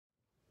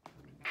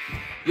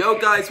Yo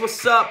guys,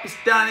 what's up? It's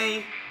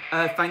Danny.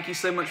 Thank you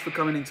so much for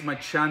coming into my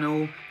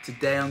channel.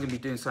 Today I'm going to be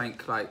doing something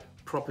like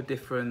proper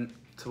different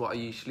to what I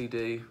usually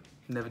do.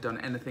 Never done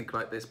anything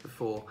like this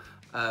before.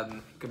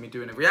 Going to be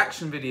doing a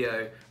reaction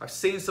video. I've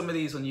seen some of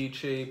these on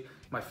YouTube.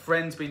 My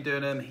friend's been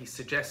doing them. He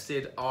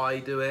suggested I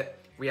do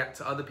it, react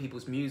to other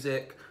people's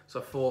music.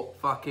 So I thought,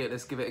 fuck it,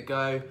 let's give it a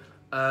go.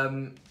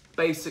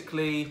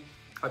 Basically,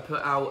 I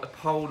put out a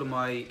poll on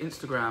my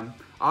Instagram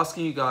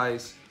asking you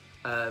guys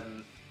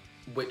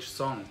which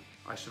song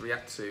I should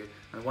react to,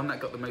 and the one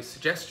that got the most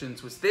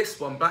suggestions was this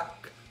one,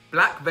 Black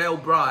Veil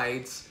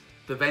Brides,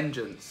 The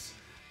Vengeance.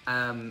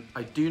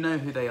 I do know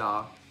who they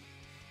are.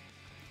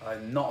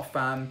 I'm not a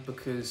fan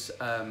because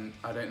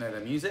I don't know their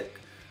music.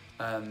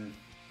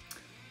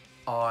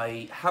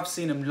 I have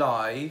seen them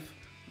live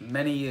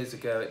many years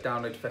ago at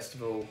Download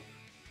Festival,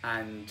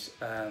 and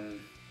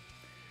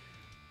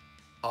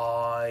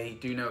I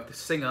do know of the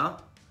singer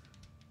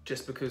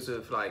just because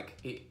of like,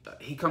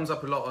 he comes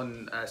up a lot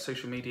on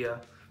social media.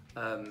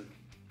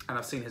 And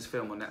I've seen his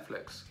film on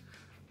Netflix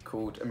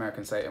called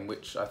American Satan,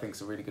 which I think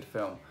is a really good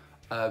film.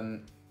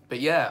 But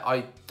yeah,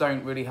 I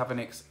don't really have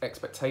any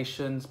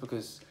expectations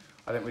because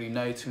I don't really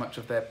know too much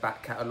of their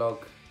back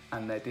catalogue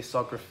and their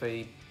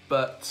discography,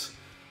 but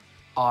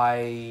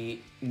I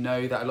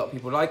know that a lot of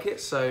people like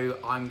it, so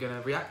I'm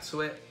gonna react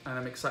to it and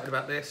I'm excited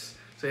about this.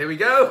 So here we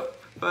go.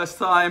 First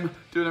time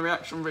doing a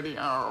reaction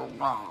video.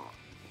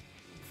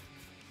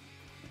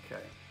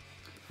 Okay,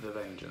 The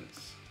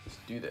Vengeance. Let's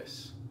do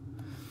this.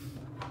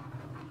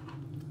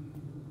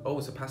 Oh,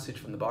 it's a passage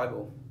from the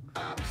Bible.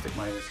 Stick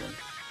my ears in.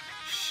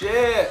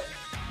 Shit!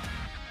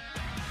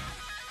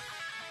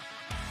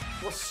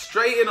 What's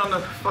straight in on the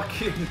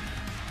fucking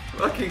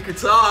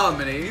guitar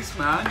harmonies,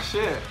 man?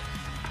 Shit.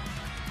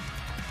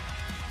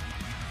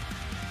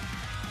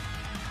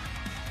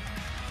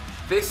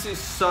 This is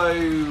so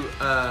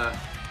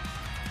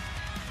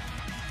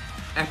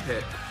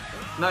epic.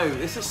 No,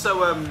 this is so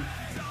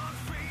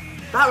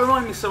that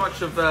reminds me so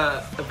much of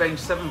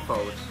Avenged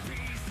Sevenfold.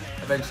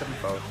 Avenged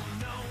Sevenfold.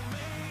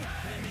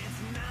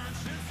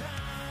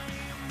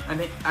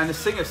 And the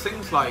singer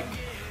sings like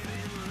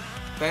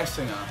their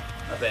singer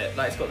a bit,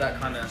 like it's got that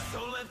kind of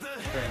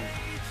thing.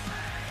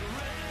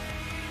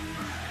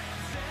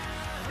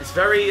 It's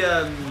very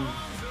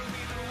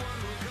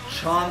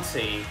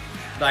chanty,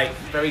 like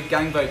very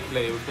gang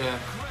vocally with the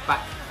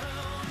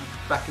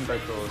backing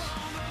vocals.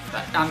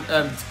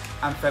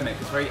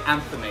 Anthemic. It's very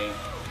anthemy.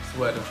 It's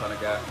the word I'm trying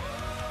to get,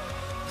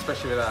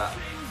 especially with that.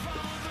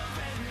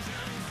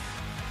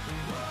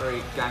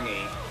 Very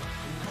gangy.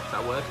 Is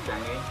that word,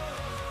 gangy?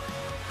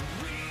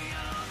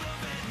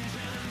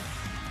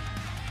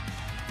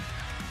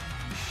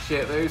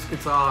 Shit, those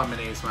guitar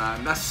harmonies,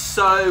 man. That's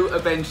so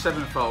Avenged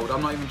Sevenfold.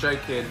 I'm not even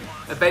joking.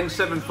 Avenged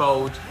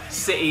Sevenfold,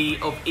 City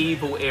of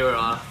Evil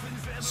era.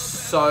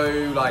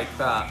 So like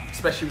that,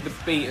 especially with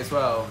the beat as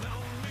well.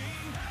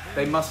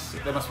 They must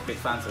be big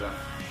fans of them.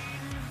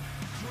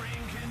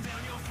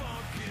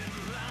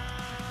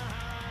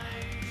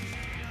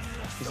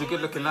 He's a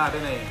good-looking lad,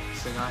 isn't he,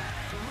 singer?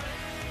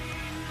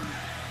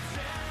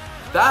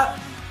 That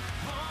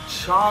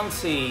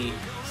chanty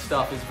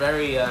stuff is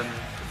very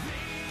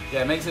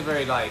yeah, it makes it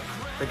very like,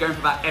 they're going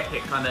for that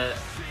epic kind of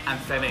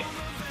anthemic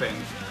thing,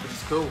 which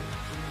is cool.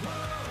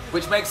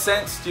 Which makes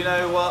sense, do you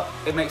know what?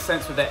 It makes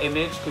sense with their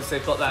image, because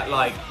they've got that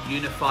like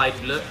unified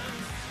look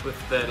with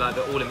the like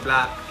the all in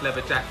black,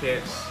 leather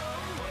jackets.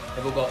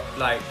 They've all got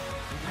like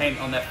paint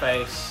on their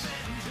face.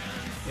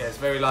 Yeah, it's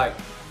very like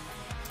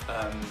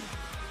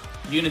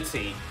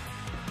unity,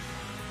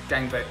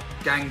 gang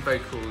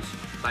vocals,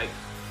 like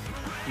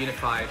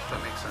unified, if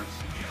that makes sense.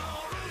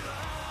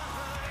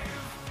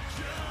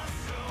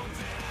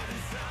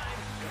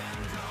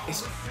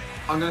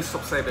 I'm gonna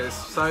stop saying, but it's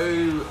so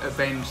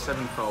Avenged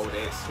Sevenfold,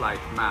 it's like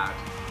mad.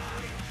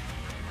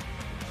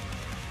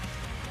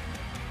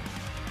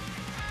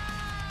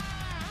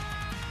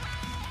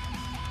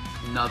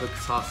 Another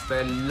guitar,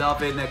 they're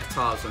loving their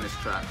guitars on this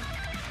track.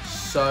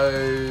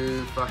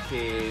 So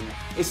fucking,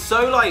 it's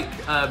so like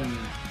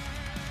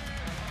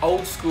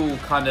old school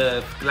kind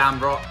of glam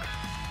rock,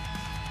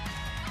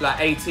 like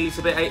 80s,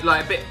 a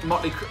bit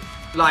Motley,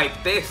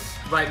 like this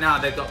right now.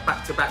 They've got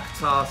back-to-back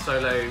guitar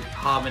solo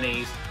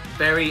harmonies.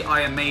 Very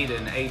Iron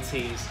Maiden,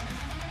 80s,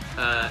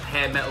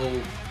 hair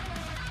metal,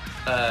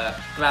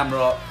 glam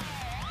rock.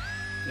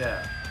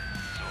 Yeah.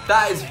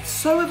 That is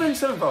so Avenged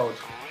Sevenfold.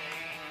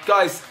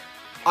 Guys,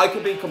 I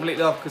could be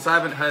completely off because I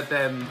haven't heard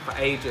them for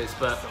ages,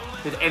 but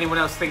did anyone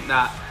else think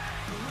that?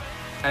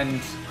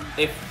 And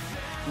if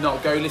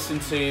not, go listen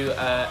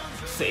to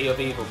City of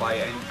Evil by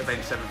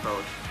Avenged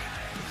Sevenfold.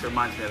 It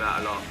reminds me of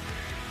that a lot.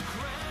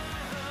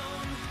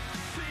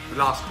 The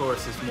last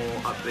chorus is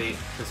more upbeat,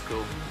 it's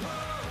cool.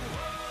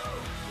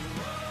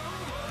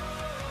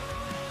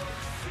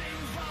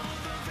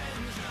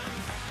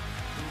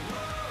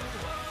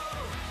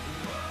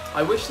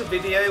 I wish the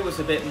video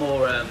was a bit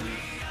more,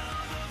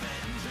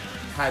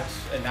 had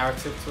a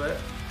narrative to it.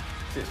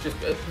 It's just,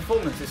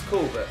 performance is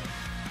cool, but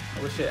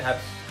I wish it had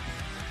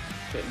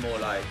a bit more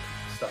like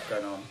stuff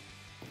going on.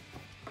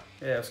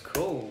 Yeah, it was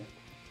cool.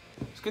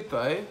 It's good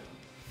though.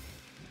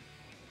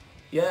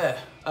 Yeah.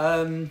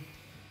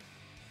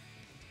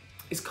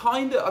 It's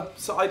kind of,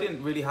 so I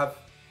didn't really have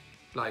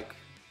like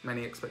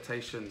many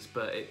expectations,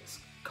 but it's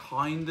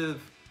kind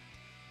of,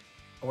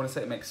 I want to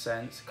say it makes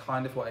sense,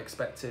 kind of what I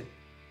expected,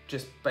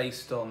 just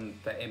based on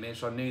the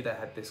image. I knew they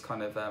had this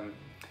kind of, I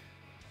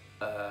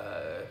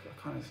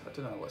don't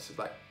know what's it,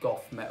 like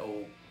goth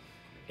metal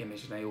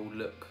image, and they all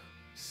look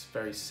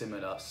very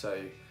similar.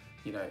 So,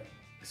 you know,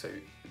 so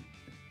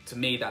to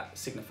me that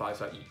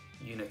signifies like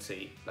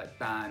unity, like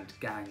band,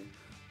 gang,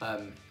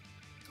 and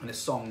the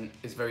song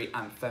is very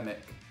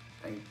anthemic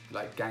and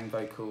like gang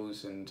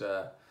vocals and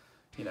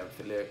you know, with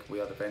the lyric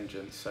 "We are the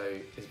vengeance," so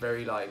it's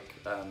very like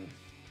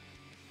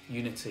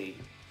unity.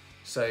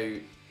 So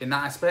in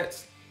that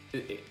aspect,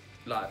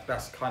 like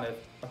that's kind of,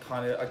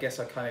 I guess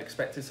I kind of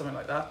expected something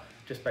like that,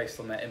 just based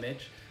on their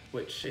image,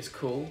 which is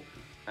cool,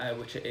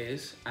 which it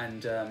is,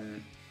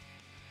 and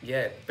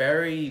yeah,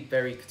 very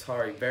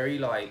guitar-y, very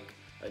like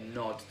a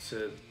nod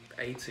to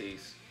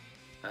 80s.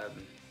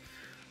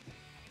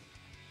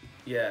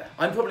 Yeah,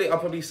 I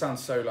probably sound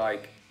so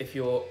like, if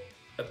you're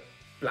a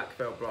Black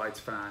Veil Brides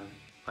fan,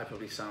 I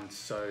probably sound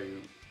so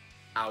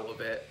out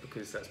of it,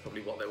 because that's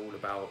probably what they're all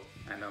about,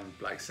 and I'm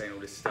like saying all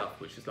this stuff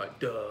which is like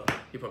duh,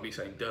 you're probably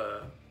saying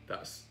duh,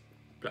 that's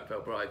Black Veil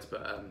Brides,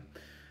 but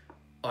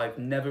I've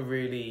never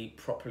really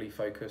properly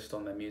focused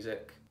on their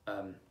music,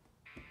 but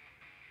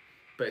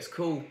it's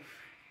cool.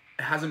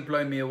 It hasn't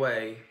blown me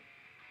away,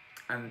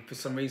 and for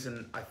some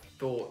reason I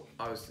thought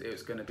it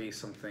was going to be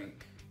something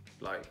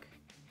like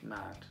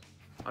mad.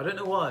 I don't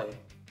know why.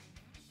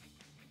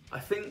 I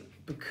think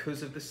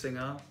because of the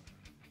singer,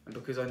 and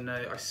because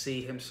I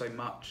see him so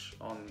much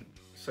on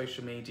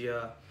social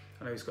media.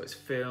 I know he's got his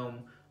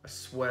film, I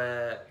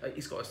swear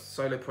he's got a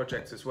solo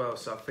project as well,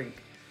 so I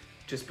think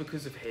just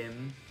because of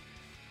him,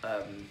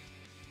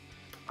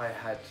 I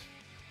had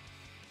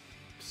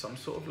some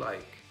sort of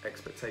like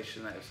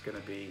expectation that it was going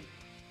to be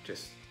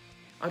just,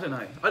 I don't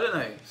know,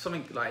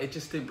 something like, it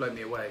just didn't blow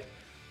me away,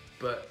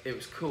 but it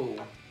was cool.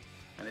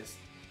 And it's,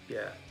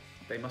 yeah,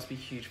 they must be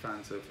huge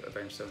fans of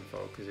Avenged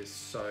Sevenfold, because it's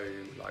so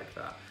like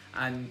that.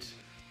 And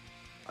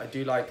I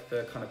do like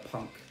the kind of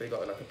punk, they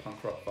got like a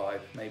punk rock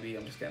vibe. Maybe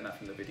I'm just getting that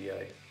from the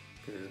video,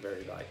 because it's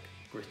very like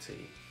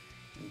gritty,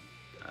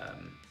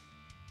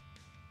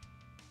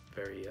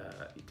 very,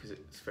 because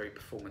it's very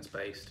performance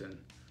based, and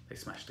they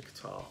smashed the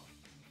guitar,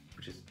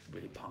 which is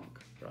really punk,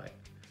 right?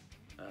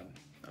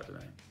 I don't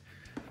know.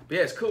 But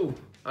yeah, it's cool,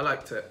 I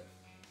liked it.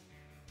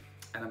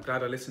 And I'm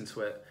glad I listened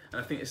to it. And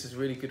I think this is a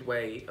really good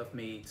way of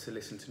me to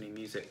listen to new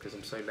music, because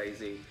I'm so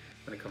lazy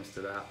when it comes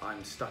to that.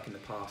 I'm stuck in the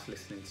past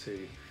listening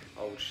to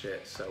old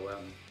shit. So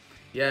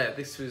yeah,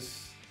 this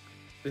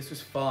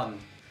was fun.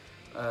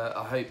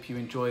 I hope you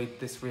enjoyed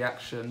this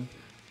reaction.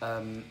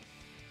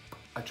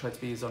 I tried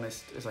to be as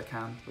honest as I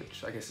can,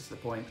 which I guess is the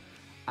point.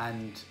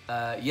 And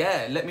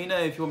yeah, let me know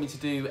if you want me to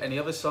do any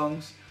other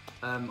songs.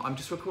 I'm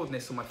just recording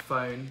this on my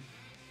phone,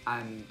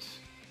 and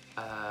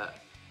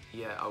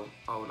yeah,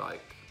 I'll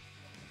like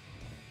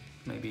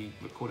maybe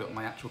record it on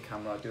my actual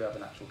camera. I do have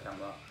an actual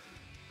camera.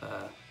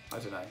 I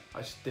don't know, I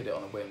just did it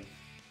on a whim.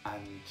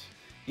 And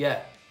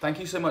yeah, thank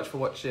you so much for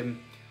watching.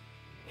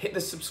 Hit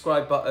the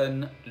subscribe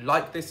button,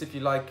 like this if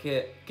you like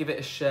it, give it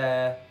a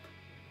share,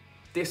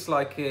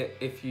 dislike it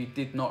if you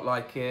did not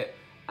like it,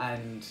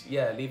 and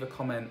yeah, leave a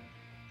comment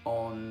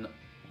on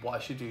what I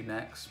should do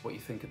next, what you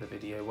think of the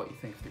video, what you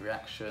think of the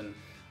reaction,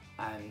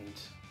 and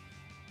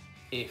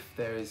if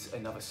there is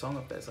another song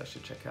of theirs I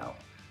should check out.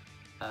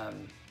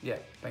 Yeah,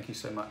 thank you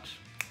so much.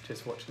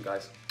 Cheers for watching,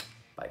 guys.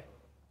 Bye.